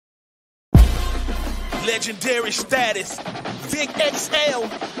Legendary status. Vic XL.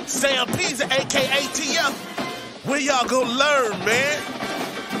 Sam Pisa, aka TF. Where y'all gonna learn, man?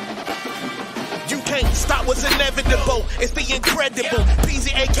 You can't stop what's inevitable. It's the incredible.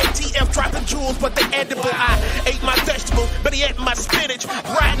 PZ, AKTF, dropping jewels, but they edible. I ate my vegetables, but he ate my spinach.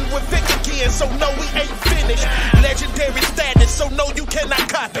 Riding with Vic again, so no, we ain't finished. Legendary status, so no, you cannot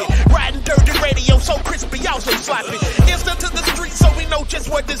copy. Riding dirty radio, so crispy, also sloppy. Instant to the street, so we know just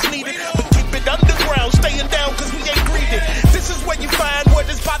what is needed. But keep it underground, staying down, cause we ain't greedy. This is where you find what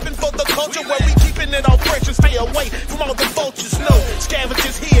is popping for the culture, where we keeping it all fresh and stay away from all the vultures. No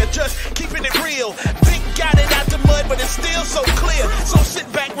scavengers here, just keeping it real. Vic got it out the mud, but it's still so clear. So sit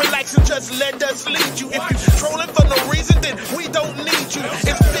back, relax, and just let us lead you. If you trolling for no reason, then we don't need you.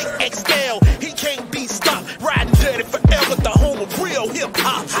 It's Vic XL, he can't be stopped. Riding dirty forever, the home of real hip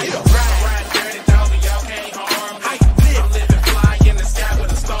hop. Ride dirty, dog, and y'all can't harm me. I'm living fly in the sky with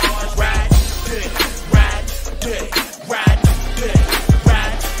the stars. Ride dirty, ride dirty, ride dirty,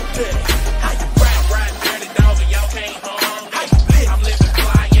 ride dirty. Ride dirty, dog, and y'all can't harm me. I'm living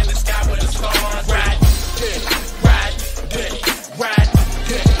fly in the sky with the stars. Ride dirty, ride dirty, ride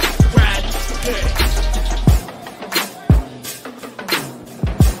dirty, ride dirty.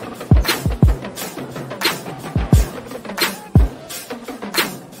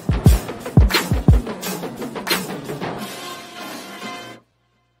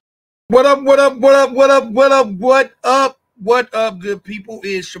 What up, what up, what up, what up, what up, what up, what up, good people?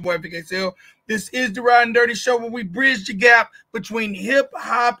 It's your boy PKXL. This is the Riding Dirty Show, where we bridge the gap between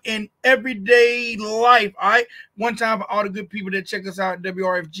hip-hop and everyday life, all right? One time for all the good people that check us out at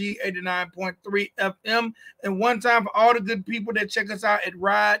WRFG 89.3 FM, and one time for all the good people that check us out at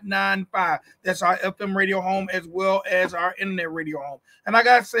Ride 95. That's our FM radio home as well as our internet radio home. And I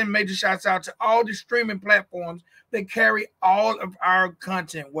got to send major shouts out to all the streaming platforms that carry all of our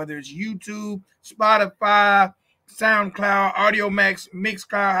content, whether it's YouTube, Spotify, SoundCloud, Audio Max,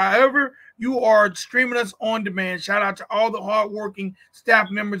 Mixcloud, however you are streaming us on demand. Shout out to all the hardworking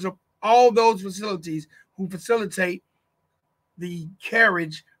staff members of all those facilities who facilitate the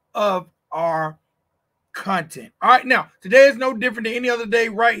carriage of our content. All right, now, today is no different than any other day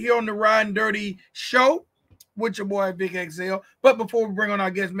right here on the Riding Dirty Show with your boy, Big XL. But before we bring on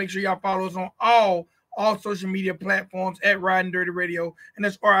our guests, make sure y'all follow us on all social media platforms at Riding Dirty Radio, and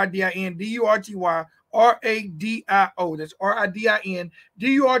that's RIDINDURTY RADIO. That's RIDINDURTY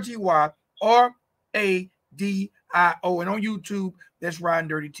RADIO. And on YouTube, that's Riding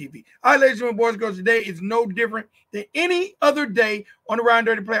Dirty TV. All right, ladies and boys and girls, today is no different than any other day on the Riding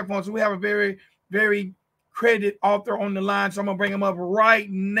Dirty platform. So we have a very, very credited author on the line. So I'm going to bring him up right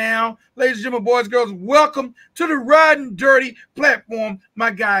now. Ladies and gentlemen, boys and girls, welcome to the Riding Dirty platform,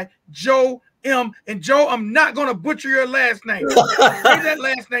 my guy, Joe M. And Joe, I'm not going to butcher your last name. Say that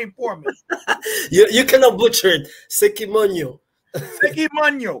last name for me. You cannot butcher it. Sekimonyo.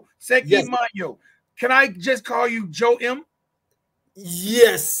 Sekimonyo. Sekimonyo. Yes. Can I just call you Joe M?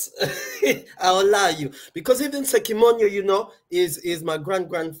 Yes, I'll allow you. Because even Sekimonyo, you know, is my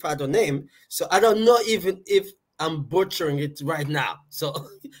grandfather name. So I don't know even if I'm butchering it right now. So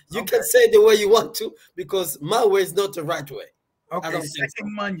you can say the way you want to, because my way is not the right way. Okay,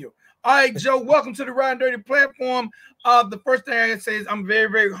 Sekimonyo. All right, Joe, welcome to the Riding Dirty platform. The first thing I can say is I'm very,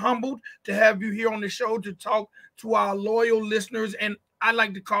 very humbled to have you here on the show to talk to our loyal listeners, and I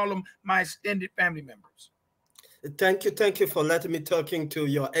like to call them my extended family members. Thank you for letting me talking to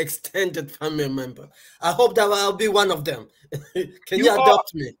your extended family member. I hope that I'll be one of them. Can you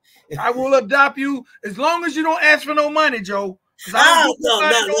adopt me? I will adopt you as long as you don't ask for no money, Joe. No,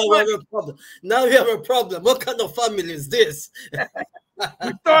 we have a problem. Now we have a problem. What kind of family is this?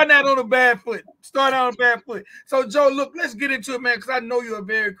 We're starting out on a bad foot. So, Joe, look, let's get into it, man, because I know you're a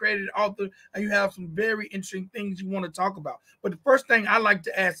very creative author and you have some very interesting things you want to talk about. But the first thing I like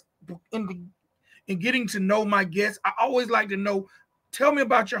to ask in getting to know my guests, I always like to know, tell me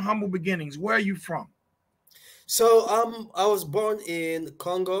about your humble beginnings. Where are you from? So I was born in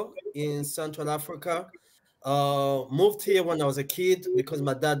Congo, in Central Africa. Moved here when I was a kid because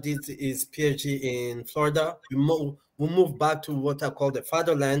my dad did his PhD in Florida. We moved back to what I call the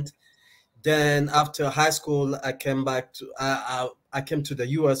fatherland. Then after high school, I came back to I came to the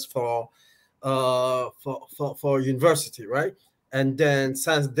US for university, right? And then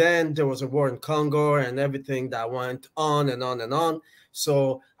since then there was a war in Congo and everything that went on and on and on.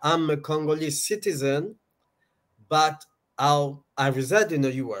 So I'm a Congolese citizen, but I reside in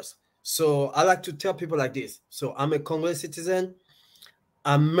the US. So I like to tell people like this. So I'm a Congolese citizen,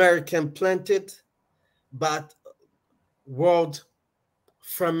 American planted, but world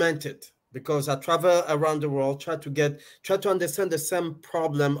fermented. because I travel around the world, try to understand the same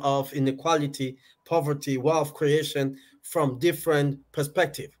problem of inequality, poverty, wealth creation from different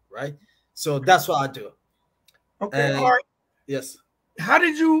perspective, right? So that's what I do. Okay, And all right. yes, How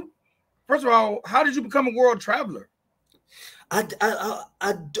did you? First of all, how did you become a world traveler? I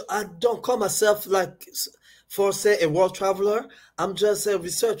don't call myself like for say a world traveler. I'm just a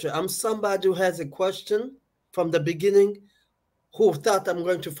researcher. I'm somebody who has a question from the beginning, who thought I'm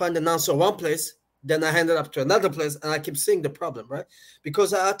going to find an answer one place, then I hand it up to another place, and I keep seeing the problem, right?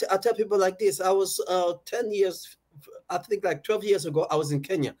 Because I tell people like this. I was 10 years, I think like 12 years ago, I was in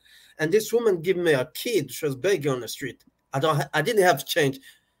Kenya, and this woman gave me a kid. She was begging on the street. I didn't have change,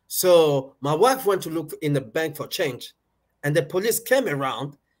 so my wife went to look in the bank for change, and the police came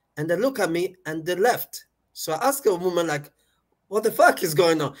around, and they looked at me and they left. So I asked a woman like, what the fuck is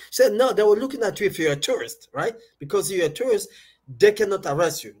going on? She said, no, they were looking at you if you're a tourist, right? Because you're a tourist, they cannot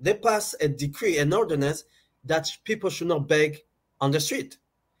arrest you. They pass a decree, an ordinance that people should not beg on the street.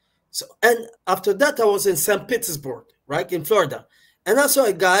 So, and after that, I was in St. Petersburg, right, in Florida, and I saw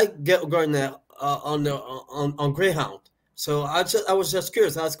a guy going there on Greyhound. So I was just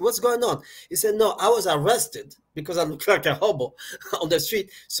curious. I asked, "What's going on?" He said, "No, I was arrested because I look like a hobo on the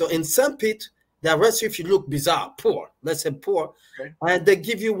street. So in St. Pete, they arrest you if you look bizarre, poor. Let's say poor, Okay. and they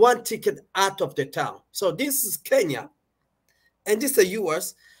give you one ticket out of the town. So this is Kenya, and this is the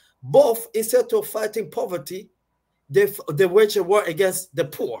U.S. Both, instead of fighting poverty, they wage a war against the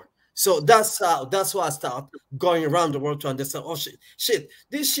poor. So that's why I start going around the world to understand. Oh shit,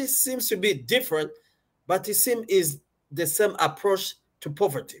 this shit seems to be different, but it seems is the same approach to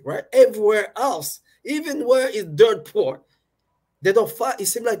poverty, right? Everywhere else, even where it's dirt poor, they don't fight. It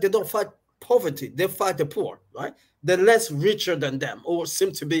seems like they don't fight poverty; they fight the poor, right? The less richer than them, or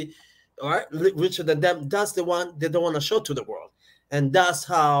seem to be, all right, richer than them. That's the one they don't want to show to the world, and that's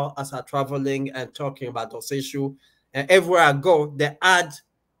how, as I'm traveling and talking about those issues, and everywhere I go, they add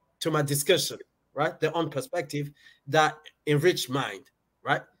to my discussion, right? Their own perspective that enrich mind,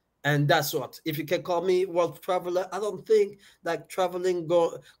 right? And that's what. If you can call me world traveler, I don't think like traveling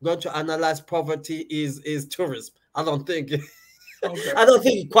going to analyze poverty is tourism. I don't think. Okay. I don't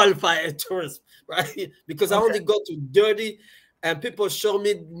think you qualify as tourism, right? Because I Okay. only go to dirty, and people show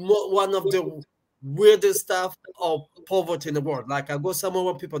me one of the weirdest stuff of poverty in the world. Like I go somewhere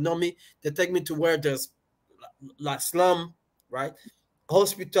where people know me, they take me to where there's like slum, right?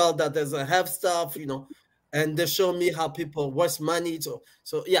 Hospital that doesn't have stuff, and they show me how people waste money. So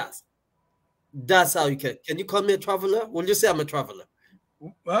yes, that's how you can. Can you call me a traveler? Will you say I'm a traveler?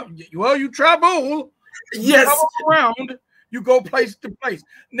 Well, you travel. You Yes. travel around. You go place to place.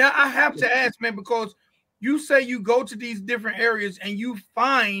 Now I have to ask, man, because you say you go to these different areas and you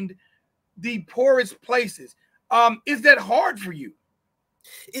find the poorest places. Is that hard for you?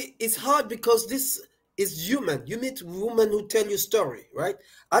 It's hard because this is human. You meet women who tell you story, right?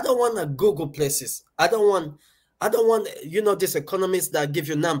 I don't want to Google places. I don't want these economists that give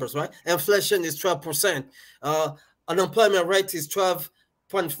you numbers, right? Inflation is 12%. Unemployment rate is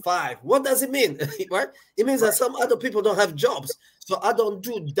 12.5. What does it mean? Right? It means that some other people don't have jobs. So I don't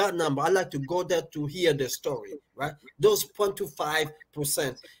do that number. I like to go there to hear the story, right? Those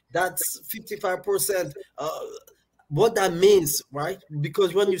 0.25%, that's 55%. What that means, right?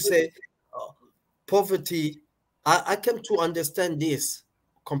 Because when you say poverty, I came to understand this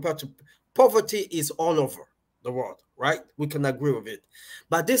compared to poverty is all over the world, right? We can agree with it.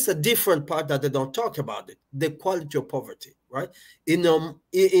 But this is a different part that they don't talk about it, the quality of poverty, right? In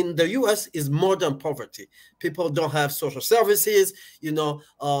the US is more than poverty. People don't have social services,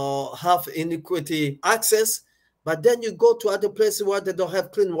 have inequity access. But then you go to other places where they don't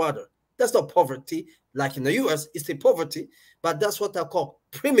have clean water. That's not poverty. Like in the US, it's a poverty, but that's what I call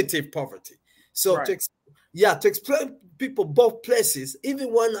primitive poverty. So Right. to explain people both places,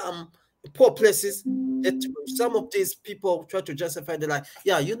 even when poor places, some of these people try to justify. They're like,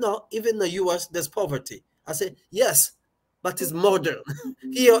 yeah, even in the US, there's poverty. I say, yes, but it's modern.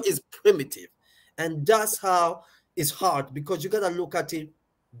 Here is primitive. And that's how it's hard, because you got to look at it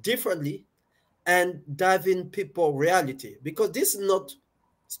differently and dive in people reality, because this is not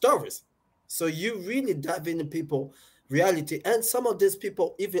stories. So you really dive into people reality, and some of these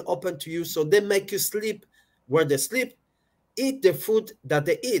people even open to you, so they make you sleep where they sleep, eat the food that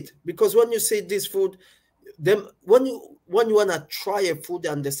they eat. Because when you see this food, then when you want to try a food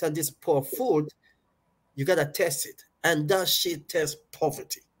and understand this poor food, you gotta test it, and that shit tests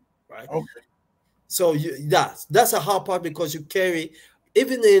poverty, right? Okay. So that's a hard part, because you carry,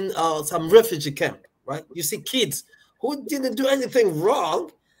 even in some refugee camp, right? You see kids who didn't do anything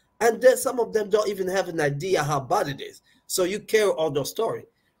wrong, and then some of them don't even have an idea how bad it is. So you carry all those stories.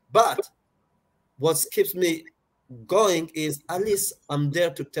 But what keeps me going is at least I'm there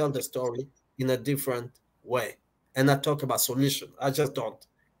to tell the story in a different way. And I talk about solution. I just don't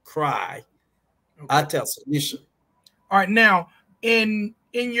cry. Okay. I tell solution. All right, now in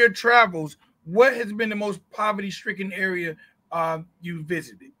your travels, what has been the most poverty-stricken area you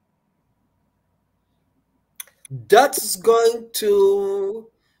visited? That's going to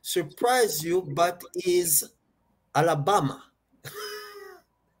surprise you, but is Alabama.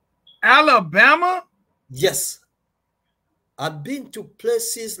 Alabama? Yes. I've been to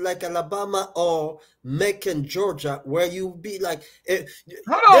places like Alabama or Macon, Georgia, where you be like,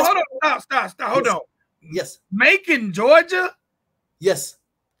 hold on, stop, hold on. Yes. Macon, Georgia? Yes.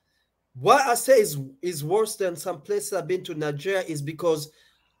 What I say is worse than some places I've been to Nigeria is because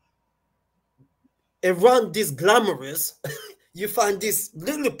around this glamorous, you find this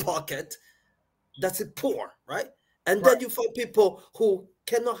little pocket that's poor, right? And then you find people who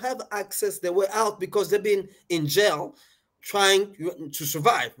cannot have access their way out because they've been in jail trying to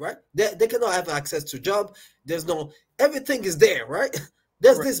survive, right? They cannot have access to job. There's no, everything is there, right?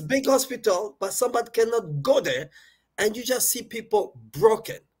 There's this big hospital, but somebody cannot go there. And you just see people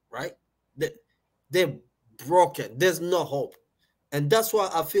broken, right? They're broken. There's no hope. And that's why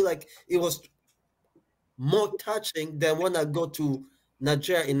I feel like it was more touching than when I go to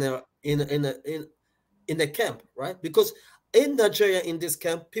Nigeria in a camp, right? Because in Nigeria, in this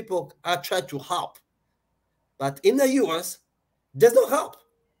camp, people are trying to help. But in the US, there's no help.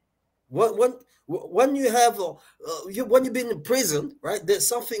 When you have when you've been in prison, right? There's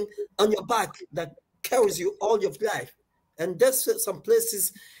something on your back that carries you all your life, and there's some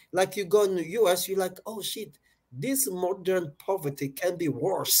places like you go in the US, you're like, oh shit, this modern poverty can be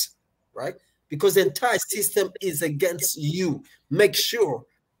worse, right? Because the entire system is against you. Make sure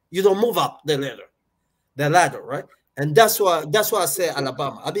you don't move up the ladder, right? And that's why I say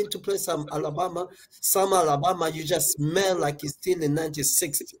Alabama. I've been to places Alabama, you just smell like it's still in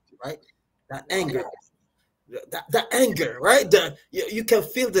 1960, right? That anger, that anger, right? You can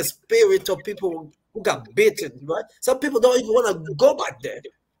feel the spirit of people who got beaten, right? Some people don't even want to go back there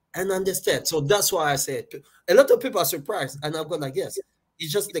and understand. So that's why I say a lot of people are surprised, and I'm going like, yes,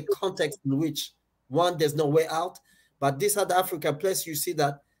 it's just the context in which one, there's no way out, but this other African place, you see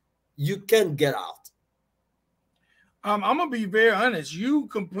that you can get out. I'm gonna be very honest. You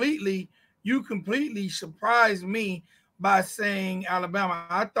completely surprised me by saying Alabama.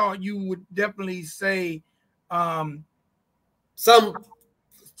 I thought you would definitely say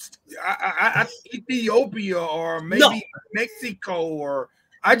Ethiopia or maybe Mexico, or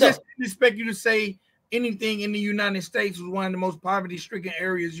I just didn't expect you to say anything in the United States was one of the most poverty-stricken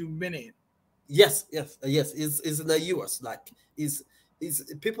areas you've been in. Yes. It's in the US. Like is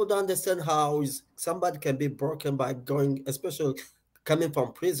people don't understand how somebody can be broken by going, especially coming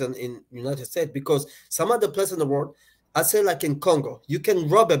from prison in United States, because some other place in the world, I say like in Congo, you can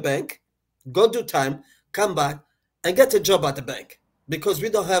rob a bank, go do time, come back, and get a job at the bank because we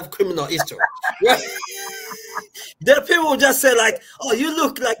don't have criminal history. Right? The people just say like, oh, you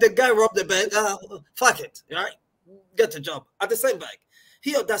look like the guy robbed the bank. Fuck it, right? Get a job at the same bank.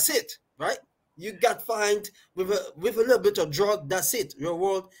 Here, that's it, right? You got fined with a little bit of drug. That's it. Your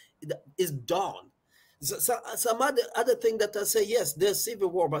world is done. So some other thing that I say, yes, there's civil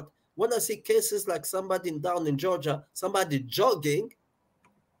war, but when I see cases like somebody down in Georgia, somebody jogging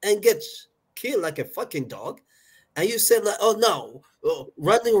and gets killed like a fucking dog, and you say like, oh no,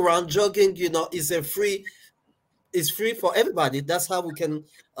 running around jogging, is free for everybody. That's how we can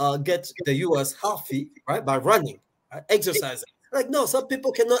get the US healthy, right? By running, right? Exercising. Like, no, some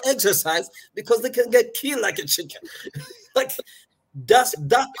people cannot exercise because they can get killed like a chicken. Like,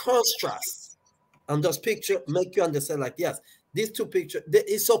 that contrast and those pictures make you understand, like, yes, these two pictures,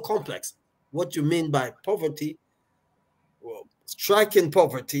 it's so complex. What you mean by poverty, well, striking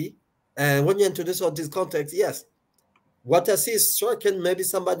poverty, and when you introduce all this context, yes, what I see is striking, maybe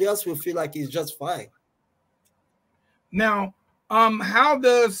somebody else will feel like it's just fine. Now, how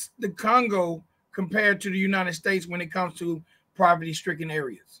does the Congo compare to the United States when it comes to poverty-stricken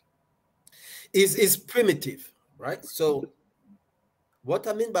areas? Is primitive, right? So what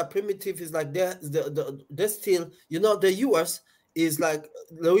I mean by primitive is like they're still, the US is like,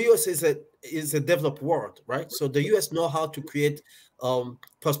 the US is a developed world, right? So the US know how to create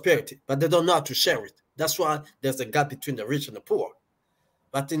prosperity, but they don't know how to share it. That's why there's a gap between the rich and the poor.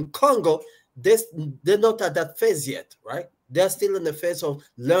 But in Congo, they're not at that phase yet, right? They're still in the phase of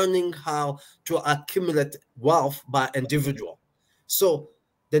learning how to accumulate wealth by individual. So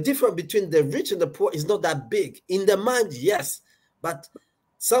the difference between the rich and the poor is not that big. In the mind, yes. But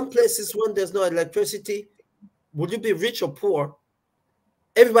some places when there's no electricity, would you be rich or poor?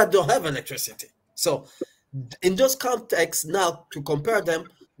 Everybody don't have electricity. So in those contexts, now to compare them,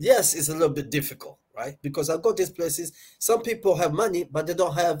 yes, it's a little bit difficult, right? Because I go these places, some people have money, but they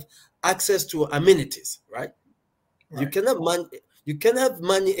don't have access to amenities, right? You can have money, you can have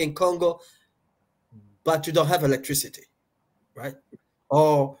money in Congo, but you don't have electricity, right?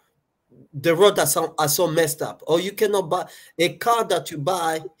 Or the roads are so messed up. Or you cannot buy a car that you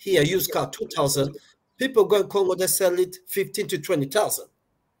buy here, used car, 2,000. People go in Congo, they sell it 15 to 20,000,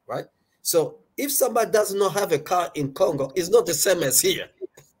 right? So if somebody does not have a car in Congo, it's not the same as here,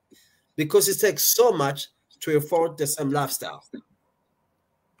 because it takes so much to afford the same lifestyle.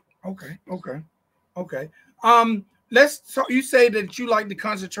 Okay. So you say that you like to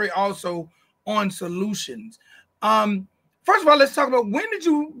concentrate also on solutions. First of all, let's talk about, when did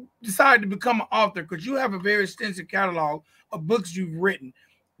you decide to become an author? Because you have a very extensive catalog of books you've written.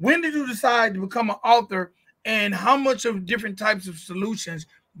 When did you decide to become an author, and how much of different types of solutions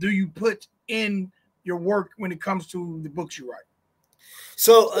do you put in your work when it comes to the books you write?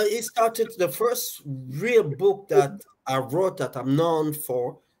 So it started, the first real book that I wrote that I'm known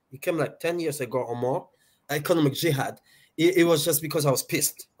for, it came like 10 years ago or more, Economic Jihad. It was just because I was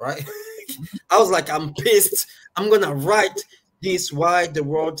pissed, right? I was like, I'm pissed. I'm going to write this, why the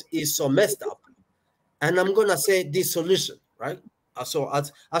world is so messed up. And I'm going to say this solution, right? So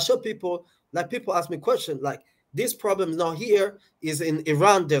I show people, like people ask me questions like, this problem is not here, is in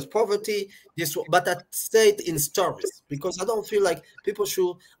Iran, there's poverty, but I say it in stories, because I don't feel like people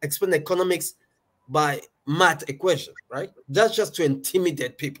should explain economics by math equation, right? That's just to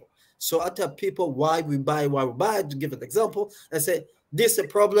intimidate people. So I tell people why we buy, to give an example, and say, this is a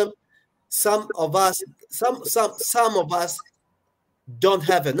problem. Some of us don't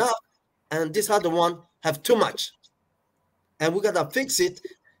have enough, and this other one have too much. And we gotta fix it.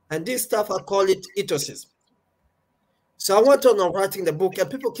 And this stuff, I call it ethosism. So I went on writing the book, and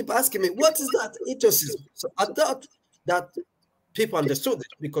people keep asking me, what is that ethosism? So I thought that people understood it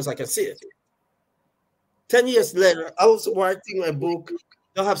because I can see it. 10 years later, I was writing a book,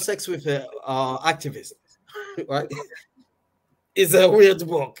 Don't Have Sex with an Activist, right? It's a weird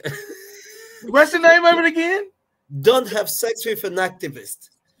book. What's the name of it again? Don't Have Sex with an Activist.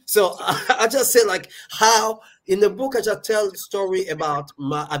 So I just say, like, how in the book I just tell the story about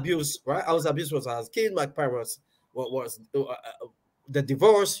my abuse, right? I was abused when I was a kid. My parents was the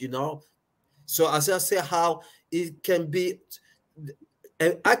divorce, you know. So as I say, how it can be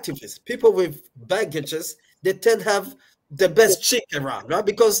activists, people with baggages, they tend to have the best chick around, right?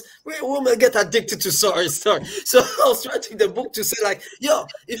 Because women get addicted to story. So I was writing the book to say, like, yo,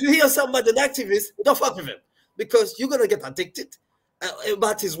 if you hear somebody an activist, don't fuck with him, because you're gonna get addicted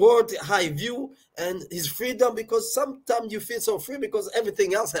about his word, how he view, and his freedom, because sometimes you feel so free because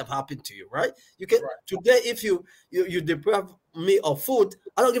everything else have happened to you, right? You can today, if you deprive me of food,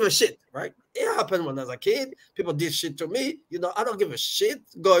 I don't give a shit, right? It happened when I was a kid. People did shit to me, you know. I don't give a shit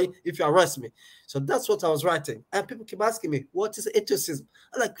going if you arrest me. So that's what I was writing, and people keep asking me, what is ethosism?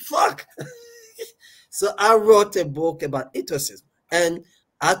 I'm like, fuck. So I wrote a book about ethosism, and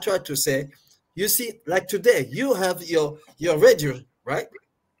I tried to say, you see, like today, you have your radio, right?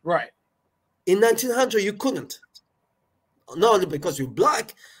 Right. In 1900, you couldn't. Not only because you're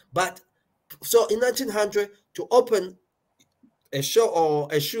black, but so in 1900, to open a show or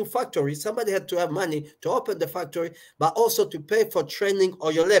a shoe factory, somebody had to have money to open the factory, but also to pay for training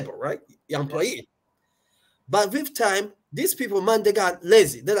or your labor, right? Your employee. But with time, these people, man, they got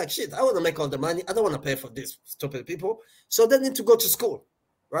lazy. They're like, shit, I want to make all the money. I don't want to pay for these stupid people. So they need to go to school,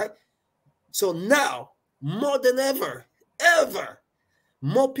 right? So now, more than ever,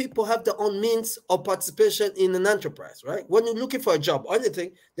 more people have their own means of participation in an enterprise, right? When you're looking for a job or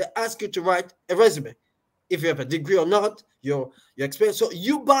anything, they ask you to write a resume. If you have a degree or not, your experience. So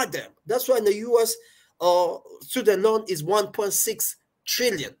you buy them. That's why in the U.S., student loan is 1.6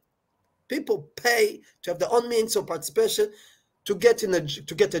 trillion. People pay to have their own means of participation to get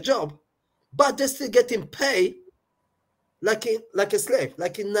a job, but they're still getting paid like a slave,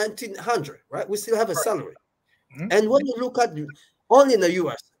 like in 1900, right? We still have a salary. Mm-hmm. And when you look at only in the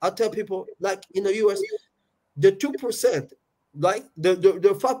U.S., I tell people, like in the U.S., the 2%, like the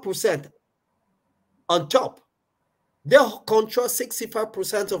 5% on top, they control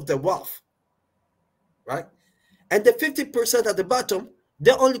 65% of the wealth, right? And the 50% at the bottom,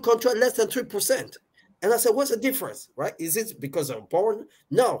 they only control less than 3%. And I said, what's the difference, right? Is it because they're born?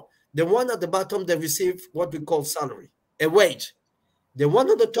 No. The one at the bottom, they receive what we call salary, a wage. The one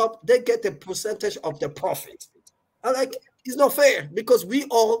on the top, they get a percentage of the profit. I'm like, it's not fair, because we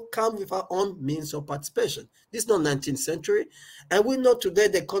all come with our own means of participation. This is not 19th century. And we know today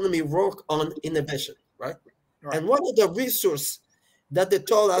the economy works on innovation, right? And one of the resources that they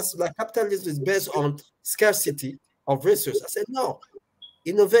told us like capitalism is based on scarcity of resources. I said, no,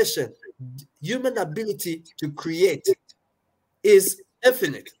 innovation, human ability to create is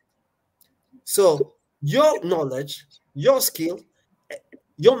infinite. So your knowledge, your skill,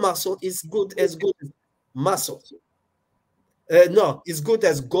 your muscle is good as muscle. No, it's good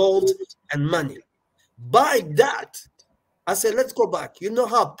as gold and money. By that, I said, let's go back. You know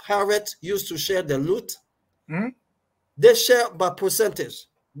how pirates used to share the loot? Mm-hmm. They share by percentage.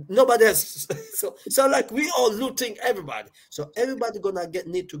 Nobody else. So like we all looting everybody. So everybody gonna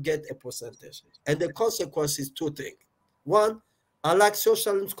need to get a percentage. And the consequence is two things. One, unlike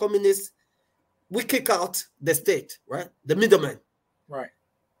socialist communists, we kick out the state, right? The middleman. Right.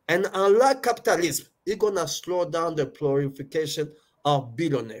 And unlike capitalism, it's gonna slow down the proliferation of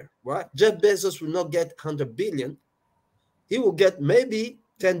billionaire, right? Jeff Bezos will not get 100 billion. He will get maybe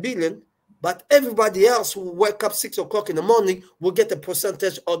 10 billion, but everybody else who wake up 6 o'clock in the morning will get a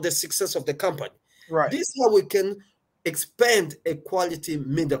percentage of the success of the company. Right. This is how we can expand a quality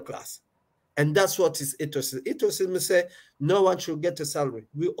middle class. And that's what is ethos. Ethos say no one should get a salary.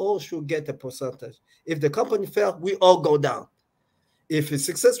 We all should get a percentage. If the company fails, we all go down. If it's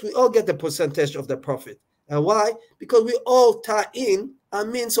success, we all get a percentage of the profit. And why? Because we all tie in our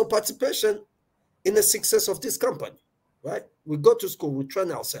means of participation in the success of this company, right? We go to school, we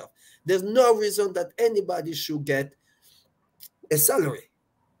train ourselves. There's no reason that anybody should get a salary.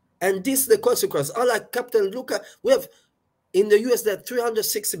 And this is the consequence. Unlike Captain Luca, we have in the US there are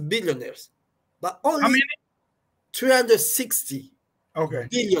 360 billionaires, but only how many? 360 Okay.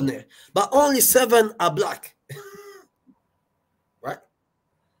 billionaires, but only 7 are black. Right?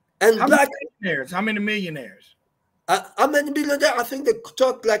 And How black many millionaires? How many millionaires? how many billionaires? I think they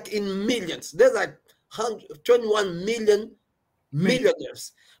talk like in millions. There's like 21 million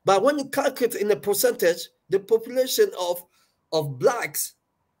millionaires. But when you calculate in a percentage, the population of blacks,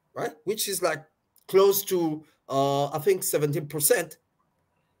 right, which is like close to I think 17%,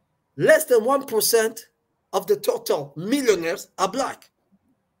 less than 1% of the total millionaires are black,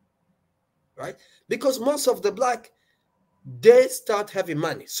 right? Because most of the black, they start having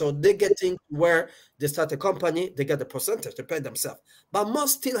money. So they're getting where they start a company, they get a percentage, they pay themselves. But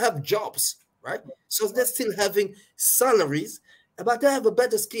most still have jobs, right? So they're still having salaries, but they have a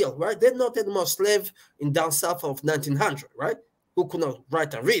better skill, right? They're not anymore slave in down south of 1900, right? Who could not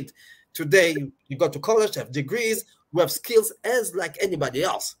write and read. Today, you go to college, have degrees, we have skills as like anybody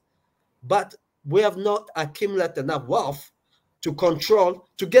else. But we have not accumulated enough wealth to control,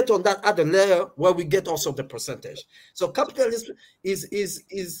 to get on that other layer where we get also the percentage. So capitalism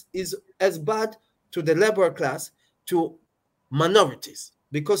is as bad to the labor class, to minorities,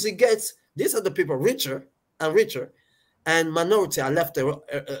 because it gets, these are the people richer and richer, and minority are left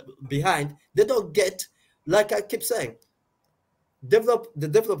behind. They don't get, like I keep saying, the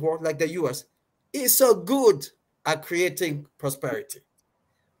developed world like the US is so good at creating prosperity,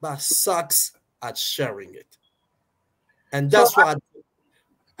 but sucks at sharing it. And that's why.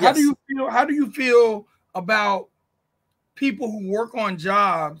 How do you feel about people who work on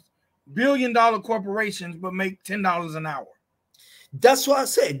jobs, billion-dollar corporations, but make $10 an hour? That's why I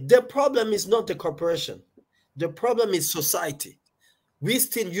say the problem is not the corporation. The problem is society. We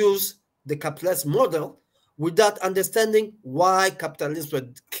still use the capitalist model without understanding why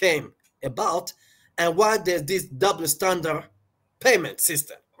capitalism came about and why there's this double standard payment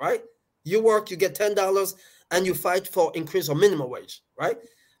system, right? You work, you get $10, and you fight for increase of minimum wage, right?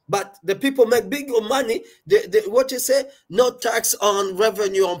 But the people make bigger money. What you say? No tax on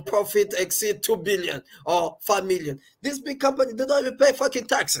revenue on profit exceed 2 billion or 5 million. These big companies, they don't even pay fucking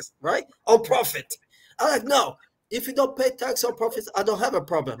taxes, right? On profit. I'm like, no, if you don't pay tax on profits, I don't have a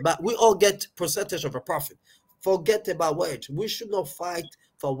problem. But we all get percentage of a profit. Forget about wage. We should not fight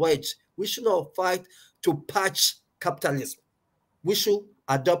for wage. We should not fight to patch capitalism. We should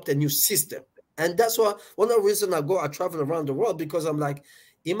adopt a new system. And that's why one of the reasons I travel around the world, because I'm like,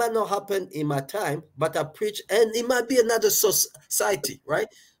 it might not happen in my time, but I preach, and it might be another society, right?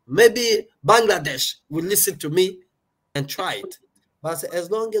 Maybe Bangladesh will listen to me and try it. But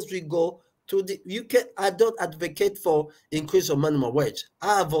as long as we go to I don't advocate for increase of minimum wage.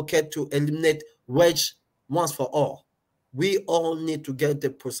 I advocate to eliminate wage once for all. We all need to get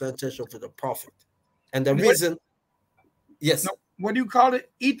the percentage of the profit. And the reason, yes. No, what do you call it?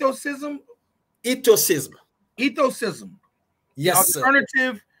 Ethosism? Ethosism. Ethosism. Yes.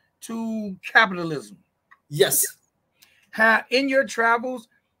 Alternative to capitalism. Yes. In your travels,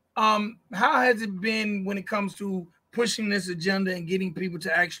 how has it been when it comes to pushing this agenda and getting people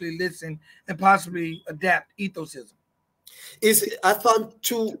to actually listen and possibly adapt ethosism? I found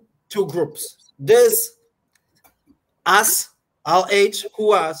two groups. There's us our age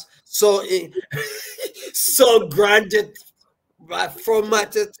who are so so granted, right,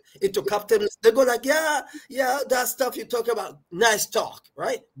 formatted into capitalism. They go like, yeah, yeah, that stuff you talk about, nice talk,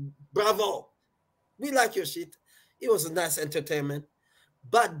 right? Bravo, we like your shit. It was a nice entertainment.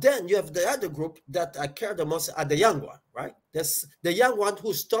 But then you have the other group that I care the most are the young one, right? That's the young one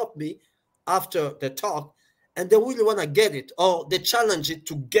who stopped me after the talk, and they really want to get it, or they challenge it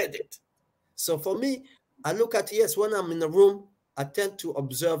to get it. So for me, I look at, yes, when I'm in the room, I tend to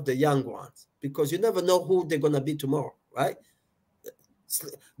observe the young ones because you never know who they're going to be tomorrow, right?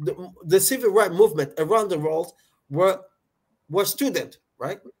 The civil rights movement around the world were students,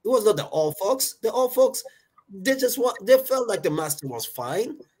 right? It was not the old folks. The old folks, they felt like the master was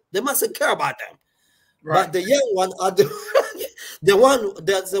fine. The master care about them. Right. But the young one are the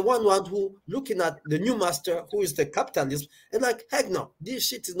one who looking at the new master who is the capitalist and like, heck no, this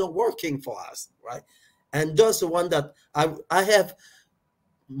shit is not working for us, right? And that's the one that I have,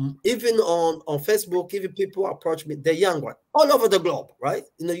 even on Facebook, even people approach me, the young one, all over the globe, right?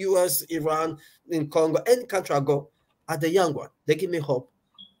 In the US, Iran, in Congo, any country I go, are the young one. They give me hope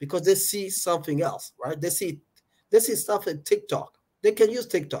because they see something else, right? They see stuff in TikTok. They can use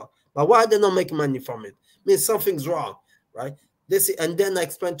TikTok, but why are they not making money from it? Means something's wrong, right? They see, and then I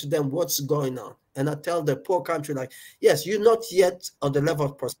explain to them what's going on. And I tell the poor country, like, yes, you're not yet on the level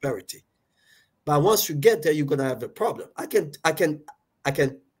of prosperity. But once you get there, you're gonna have a problem. I can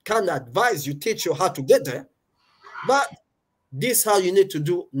kind of advise you, teach you how to get there, but this is how you need to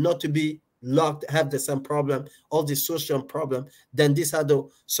do not to be locked, have the same problem, all the social problem, then these are the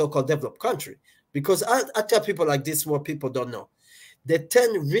so-called developed country. Because I tell people like this, what people don't know. The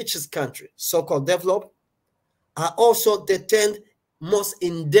 10 richest countries, so-called developed, are also the 10 most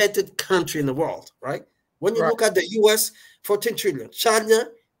indebted country in the world, right? When you look at the US, 14 trillion, China,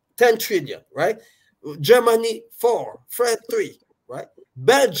 10 trillion, right? Germany, 4, France, 3, right?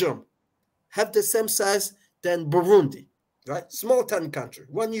 Belgium have the same size than Burundi, right? Small tiny country,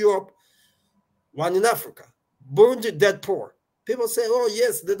 one in Europe, one in Africa. Burundi dead poor. People say, oh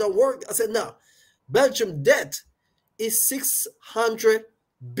yes, they don't work. I said, no. Belgium debt is 600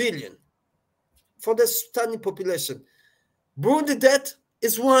 billion for the tiny population. Burundi debt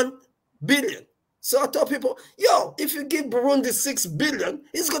is 1 billion. So I tell people, yo, if you give Burundi 6 billion,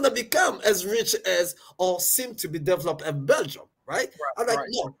 it's going to become as rich as or seem to be developed as Belgium, right? I'm like,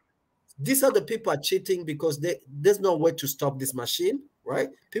 no, these are the people are cheating because there's no way to stop this machine, right?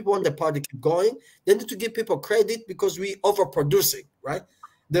 People want the party to keep going. They need to give people credit because we overproducing, right?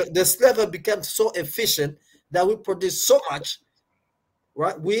 The slavery became so efficient that we produce so much,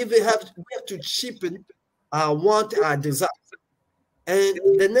 right? We have to cheapen our want, our desire. And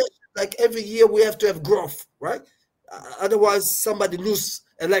the next, like every year, we have to have growth, right? Otherwise, somebody lose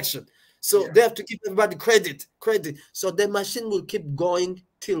election. So they have to give everybody credit. So the machine will keep going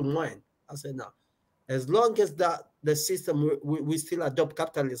till when? I said, no. As long as the system, we still adopt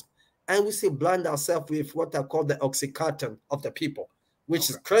capitalism, and we still blind ourselves with what I call the oxycontin of the people, which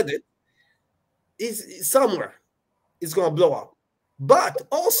is credit, is somewhere it's going to blow up. But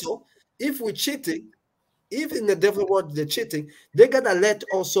also, if we're cheating, even in the developed world, they're cheating, they're going to let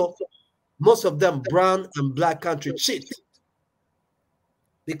also most of them brown and black country cheat.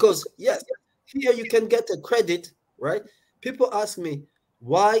 Because, yes, here you can get a credit, right? People ask me,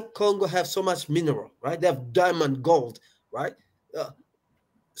 why Congo have so much mineral, right? They have diamond, gold, right?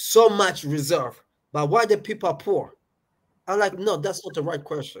 So much reserve. But why the people are poor? I'm like, no, that's not the right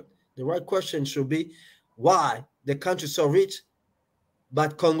question. The right question should be, why the country is so rich,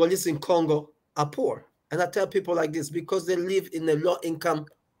 but Congolese in Congo are poor? And I tell people like this, because they live in a low-income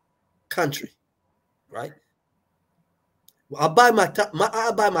country, right? I buy my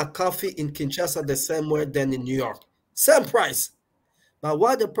coffee in Kinshasa the same way than in New York. Same price. But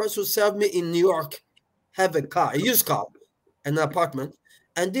why the person who served me in New York have a car, a used car, an apartment,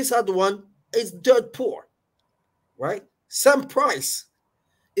 and this other one is dirt poor, right? Same price.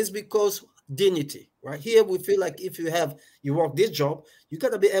 Is because dignity, right? Here we feel like if you work this job, you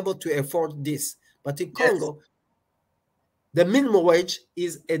gotta be able to afford this. But in Congo, the minimum wage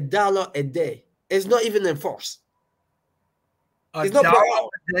is $1 a day. It's not even enforced. It's not per hour.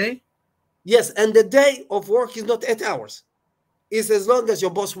 A day? Yes, and the day of work is not 8 hours. It's as long as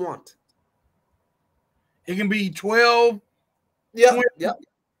your boss wants. It can be 12. Yeah.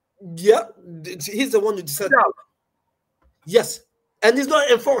 He's the one who decided. Yes. And it's not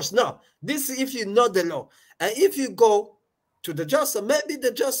enforced. No. This is if you know the law. And if you go to the justice, maybe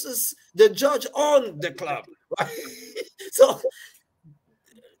the judge on the club. Right? So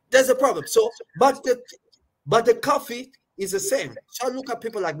there's a problem. So, but the coffee is the same. So I look at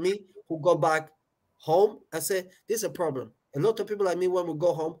people like me who go back home and say, this is a problem. A lot of people like me, when we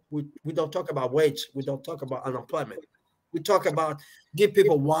go home, we don't talk about wage. We don't talk about unemployment. We talk about give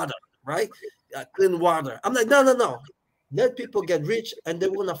people water, right? Clean water. I'm like, no, no, no. Let people get rich and they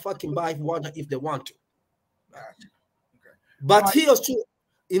want to fucking buy water if they want to. Okay. But here also,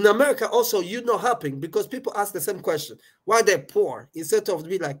 in America also, you're not helping because people ask the same question. Why they're poor? Instead of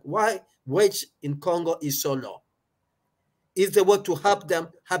be like, why wage in Congo is so low? Is the way to help them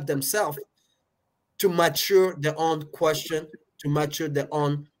help themselves to mature their own question, to mature their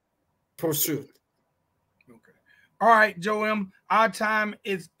own pursuit. Okay. All right, Joe M., our time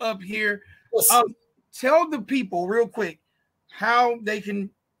is up here. Yes. Tell the people real quick how they can,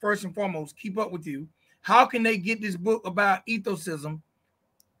 first and foremost, keep up with you. How can they get this book about ethosism,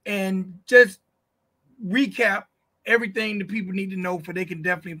 and just recap everything the people need to know for they can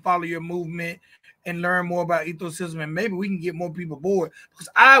definitely follow your movement and learn more about ethosism, and maybe we can get more people bored because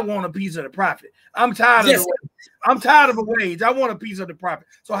I want a piece of the profit. I'm tired of the wage. I'm tired of a wage. I want a piece of the profit.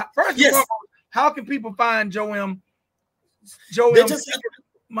 So first and foremost, how can people find Joe M.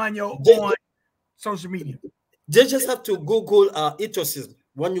 Sekimonyo on social media? They just have to Google ethosism.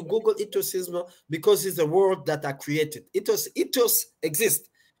 When you Google ethosism, because it's a word that I created. Ethos exists,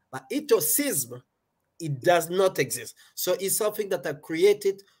 but ethosism, it does not exist. So it's something that I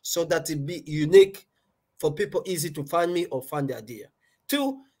created so that it be unique for people, easy to find me or find the idea.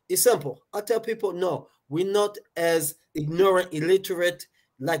 Two, it's simple. I tell people, no, we're not as ignorant, illiterate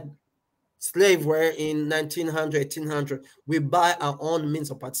like slaves were in 1900, 1800. We buy our own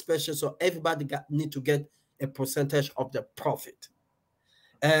means of participation, so everybody need to get a percentage of the profit.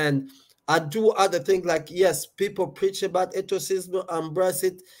 And I do other things like, yes, people preach about ethosism, embrace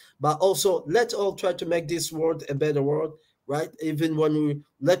it, but also let's all try to make this world a better world, right? Even when we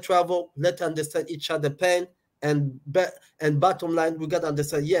let travel, let's understand each other pain, and bottom line, we got to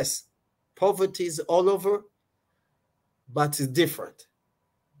understand, yes, poverty is all over, but it's different,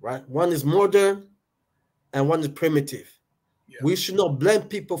 right? One is modern and one is primitive. Yeah. We should not blame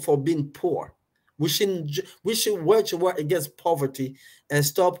people for being poor. We should wage a war against poverty and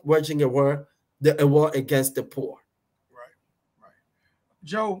stop waging a war against the poor. Right.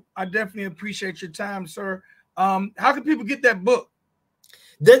 Joe, I definitely appreciate your time, sir. How can people get that book?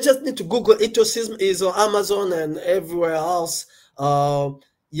 They just need to Google ethosism. Is on Amazon and everywhere else.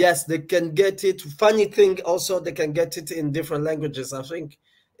 Yes, they can get it. Funny thing, also they can get it in different languages. I think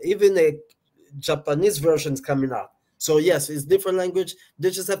even a Japanese version is coming out. So yes, it's different language.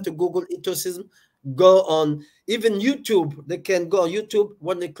 They just have to Google ethosism. Go on even YouTube. They can go on YouTube.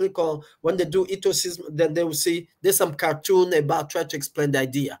 When they click on, when they do ethosism, then they will see there's some cartoon about trying to explain the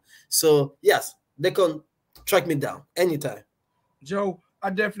idea. So yes, they can track me down anytime. Joe, I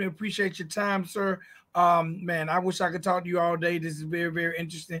definitely appreciate your time, sir. Man, I wish I could talk to you all day. This is very, very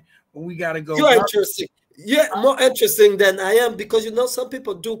interesting, but we gotta go. You're interesting. Yeah, more interesting than I am, because you know some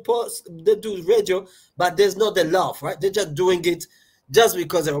people do posts, they do radio, but there's not the love, right? They're just doing it just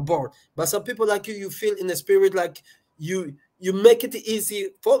because they were bored. But some people like you feel in the spirit like you make it easy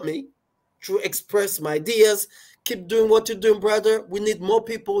for me to express my ideas. Keep doing what you're doing, brother. We need more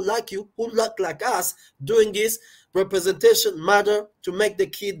people like you who look like us doing this. Representation matter to make the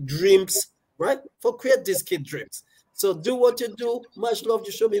kid dreams, right? For create these kid dreams. So do what you do. Much love.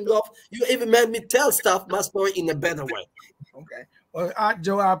 You show me love. You even made me tell stuff, my story, in a better way. Okay. Well,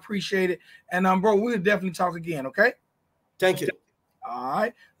 Joe, I appreciate it. And bro, we'll definitely talk again, okay? Thank you. All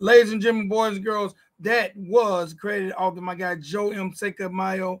right. Ladies and gentlemen, boys and girls, that was credited off to my guy, Joe M.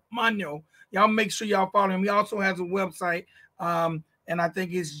 Sekimonyo. Y'all make sure y'all follow him. He also has a website, and I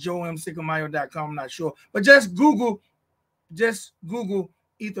think it's joemsekimonyo.com. I'm not sure. But just Google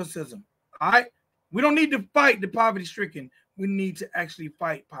ethosism. All right? We don't need to fight the poverty-stricken. We need to actually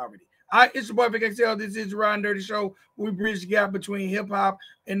fight poverty. All right, it's your boy Vic XL. This is the Raw and Dirty Show. We bridge the gap between hip-hop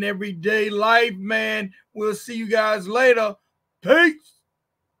and everyday life, man. We'll see you guys later. Peace.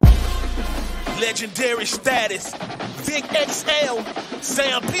 Legendary status. Vic XL.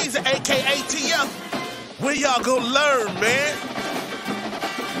 Sam Pisa, a.k.a. TF. Where y'all gonna learn, man?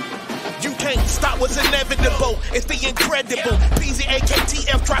 You can't stop what's inevitable. It's the incredible. PZ,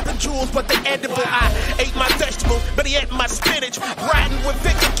 AKTF, dropping jewels, but they edible. I ate my vegetables, but he ate my spinach. Riding with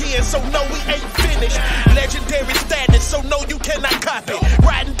Vic again, so no, we ain't finished. Legendary status, so no, you cannot copy.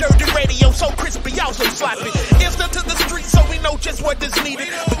 Riding dirty radio, so crispy, also sloppy. Instant to the street, so we know just what is needed.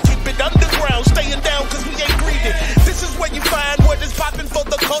 But keep it underground, staying down, cause we ain't greedy. This is where you find what is popping for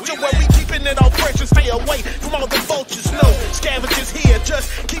the culture, where we keeping it all fresh and stay away from all the vultures. No scavengers here,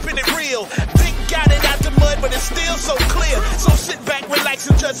 just keeping it real. Vic got it out the mud, but it's still so clear. So sit back, relax,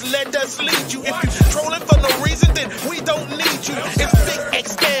 and just let us lead you. If you trolling for no reason, then we don't